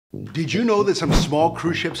Did you know that some small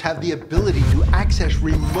cruise ships have the ability to access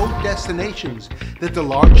remote destinations that the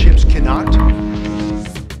large ships cannot?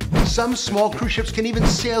 Some small cruise ships can even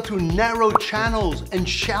sail through narrow channels and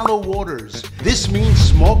shallow waters. This means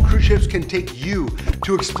small cruise ships can take you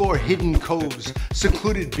to explore hidden coves,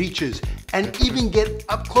 secluded beaches, and even get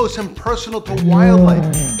up close and personal to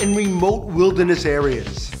wildlife in remote wilderness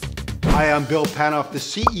areas. Hi, I'm Bill Panoff, the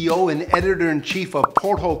CEO and Editor-in-Chief of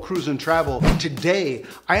Porthole Cruise and Travel. And today,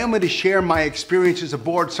 I am going to share my experiences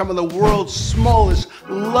aboard some of the world's smallest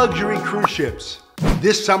luxury cruise ships.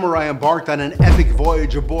 This summer, I embarked on an epic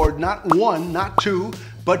voyage aboard not one, not two,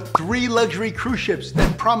 but 3 luxury cruise ships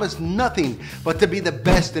that promise nothing but to be the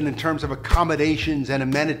best in terms of accommodations and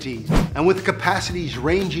amenities. And with capacities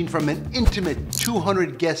ranging from an intimate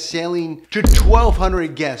 200 guest sailing to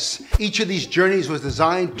 1,200 guests, each of these journeys was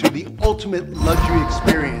designed to the ultimate luxury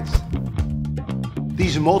experience.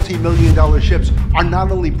 These multi-million-dollar ships are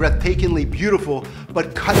not only breathtakingly beautiful,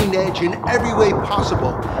 but cutting edge in every way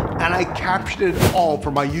possible. And I captured it all for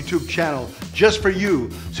my YouTube channel, just for you,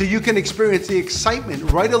 so you can experience the excitement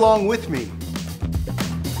right along with me.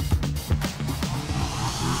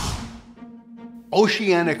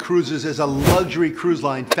 Oceanic Cruises is a luxury cruise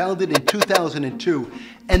line founded in 2002,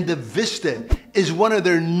 and the Vista is one of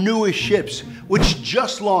their newest ships, which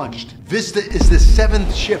just launched. Vista is the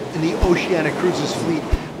 7th ship in the Oceanic Cruises fleet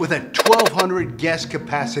with a 1,200 guest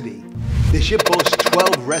capacity. The ship boasts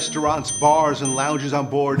 12 restaurants, bars, and lounges on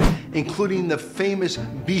board, including the famous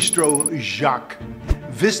Bistro Jacques.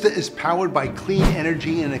 Vista is powered by clean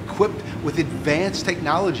energy and equipped with advanced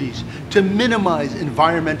technologies to minimize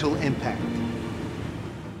environmental impact.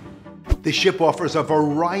 The ship offers a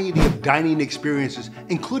variety of dining experiences,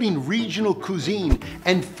 including regional cuisine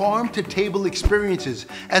and farm-to-table experiences,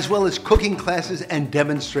 as well as cooking classes and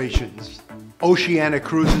demonstrations. Oceanic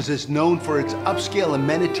Cruises is known for its upscale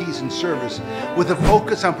amenities and service, with a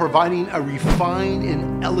focus on providing a refined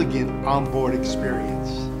and elegant onboard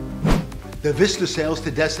experience. The Vista sails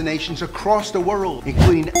to destinations across the world,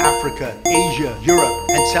 including Africa, Asia, Europe,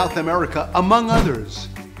 and South America, among others.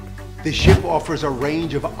 The ship offers a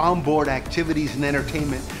range of onboard activities and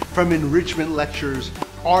entertainment, from enrichment lectures,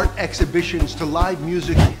 art exhibitions, to live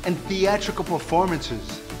music and theatrical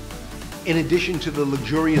performances. In addition to the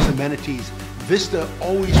luxurious amenities, Vista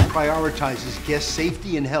always prioritizes guest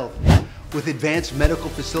safety and health with advanced medical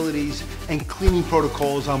facilities and cleaning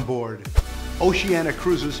protocols on board. Oceanic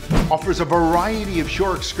Cruises offers a variety of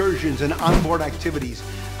shore excursions and onboard activities,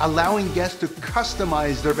 allowing guests to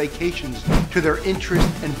customize their vacations to their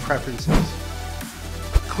interests and preferences.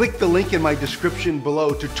 Click the link in my description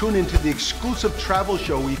below to tune into the exclusive travel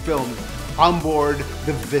show we filmed onboard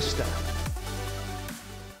the Vista.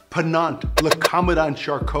 Panoff, Le Commandant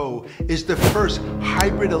Charcot, is the first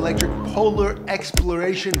hybrid electric polar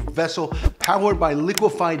exploration vessel powered by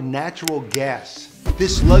liquefied natural gas.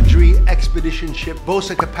 This luxury expedition ship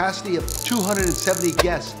boasts a capacity of 270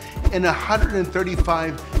 guests and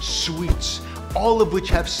 135 suites, all of which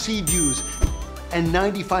have sea views, and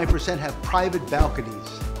 95% have private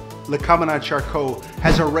balconies. Le Commandant Charcot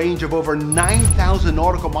has a range of over 9,000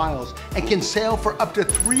 nautical miles and can sail for up to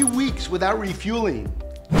 3 weeks without refueling.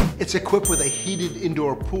 It's equipped with a heated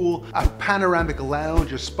indoor pool, a panoramic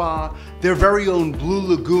lounge, a spa, their very own Blue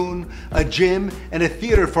Lagoon, a gym, and a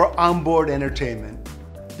theater for onboard entertainment.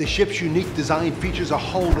 The ship's unique design features a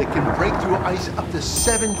hull that can break through ice up to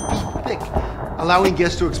 7 feet thick, allowing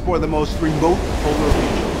guests to explore the most remote polar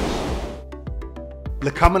regions.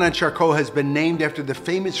 Le Commandant Charcot has been named after the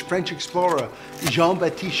famous French explorer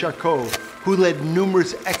Jean-Baptiste Charcot, who led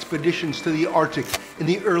numerous expeditions to the Arctic in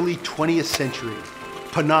the early 20th century.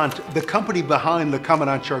 Panoff, the company behind Le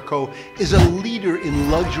Commandant Charcot, is a leader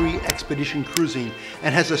in luxury expedition cruising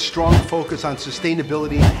and has a strong focus on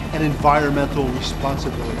sustainability and environmental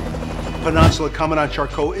responsibility. Panoff's Le Commandant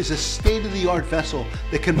Charcot is a state-of-the-art vessel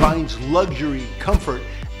that combines luxury, comfort,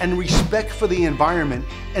 and respect for the environment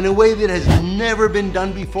in a way that has never been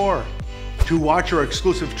done before. To watch our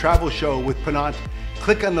exclusive travel show with Panoff,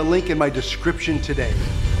 click on the link in my description today.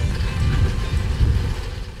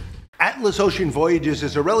 Atlas Ocean Voyages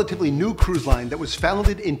is a relatively new cruise line that was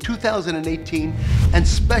founded in 2018 and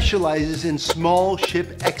specializes in small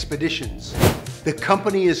ship expeditions. The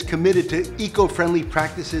company is committed to eco-friendly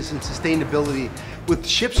practices and sustainability, with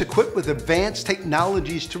ships equipped with advanced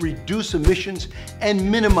technologies to reduce emissions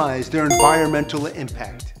and minimize their environmental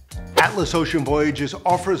impact. Atlas Ocean Voyages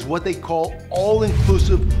offers what they call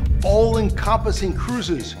all-inclusive, all-encompassing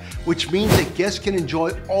cruises, which means that guests can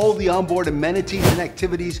enjoy all the onboard amenities and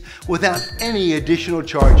activities without any additional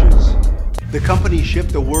charges. The company ship,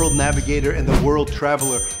 the World Navigator and the World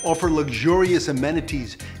Traveler offer luxurious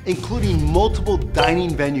amenities, including multiple dining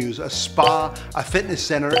venues, a spa, a fitness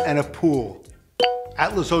center, and a pool.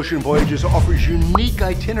 Atlas Ocean Voyages offers unique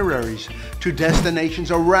itineraries to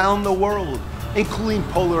destinations around the world, including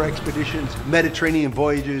polar expeditions, Mediterranean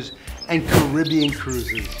voyages, and Caribbean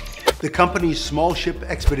cruises. The company's small ship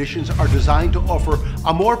expeditions are designed to offer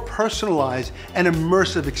a more personalized and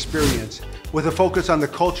immersive experience with a focus on the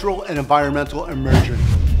cultural and environmental immersion.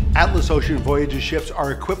 Atlas Ocean Voyages ships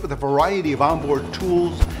are equipped with a variety of onboard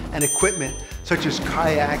tools and equipment such as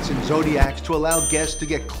kayaks and zodiacs to allow guests to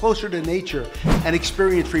get closer to nature and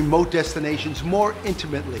experience remote destinations more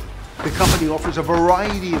intimately. The company offers a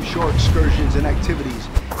variety of shore excursions and activities,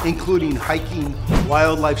 including hiking,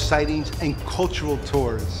 wildlife sightings, and cultural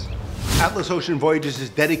tours. Atlas Ocean Voyages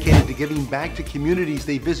is dedicated to giving back to communities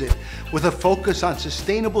they visit with a focus on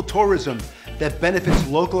sustainable tourism that benefits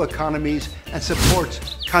local economies and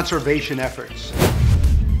supports conservation efforts.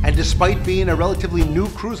 And despite being a relatively new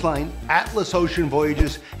cruise line, Atlas Ocean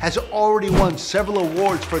Voyages has already won several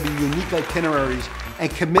awards for their unique itineraries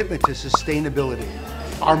and commitment to sustainability.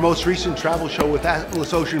 Our most recent travel show with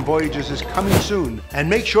Atlas Ocean Voyages is coming soon, and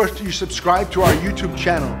make sure you subscribe to our YouTube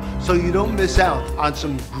channel so you don't miss out on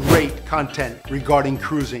some great content regarding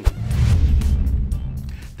cruising.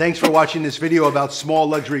 Thanks for watching this video about small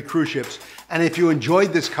luxury cruise ships, and if you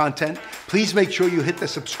enjoyed this content, please make sure you hit the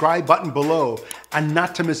subscribe button below and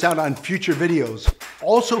not to miss out on future videos.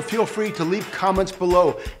 Also, feel free to leave comments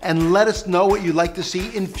below and let us know what you'd like to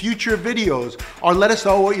see in future videos, or let us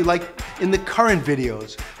know what you like in the current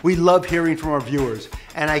videos. We love hearing from our viewers,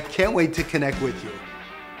 and I can't wait to connect with you.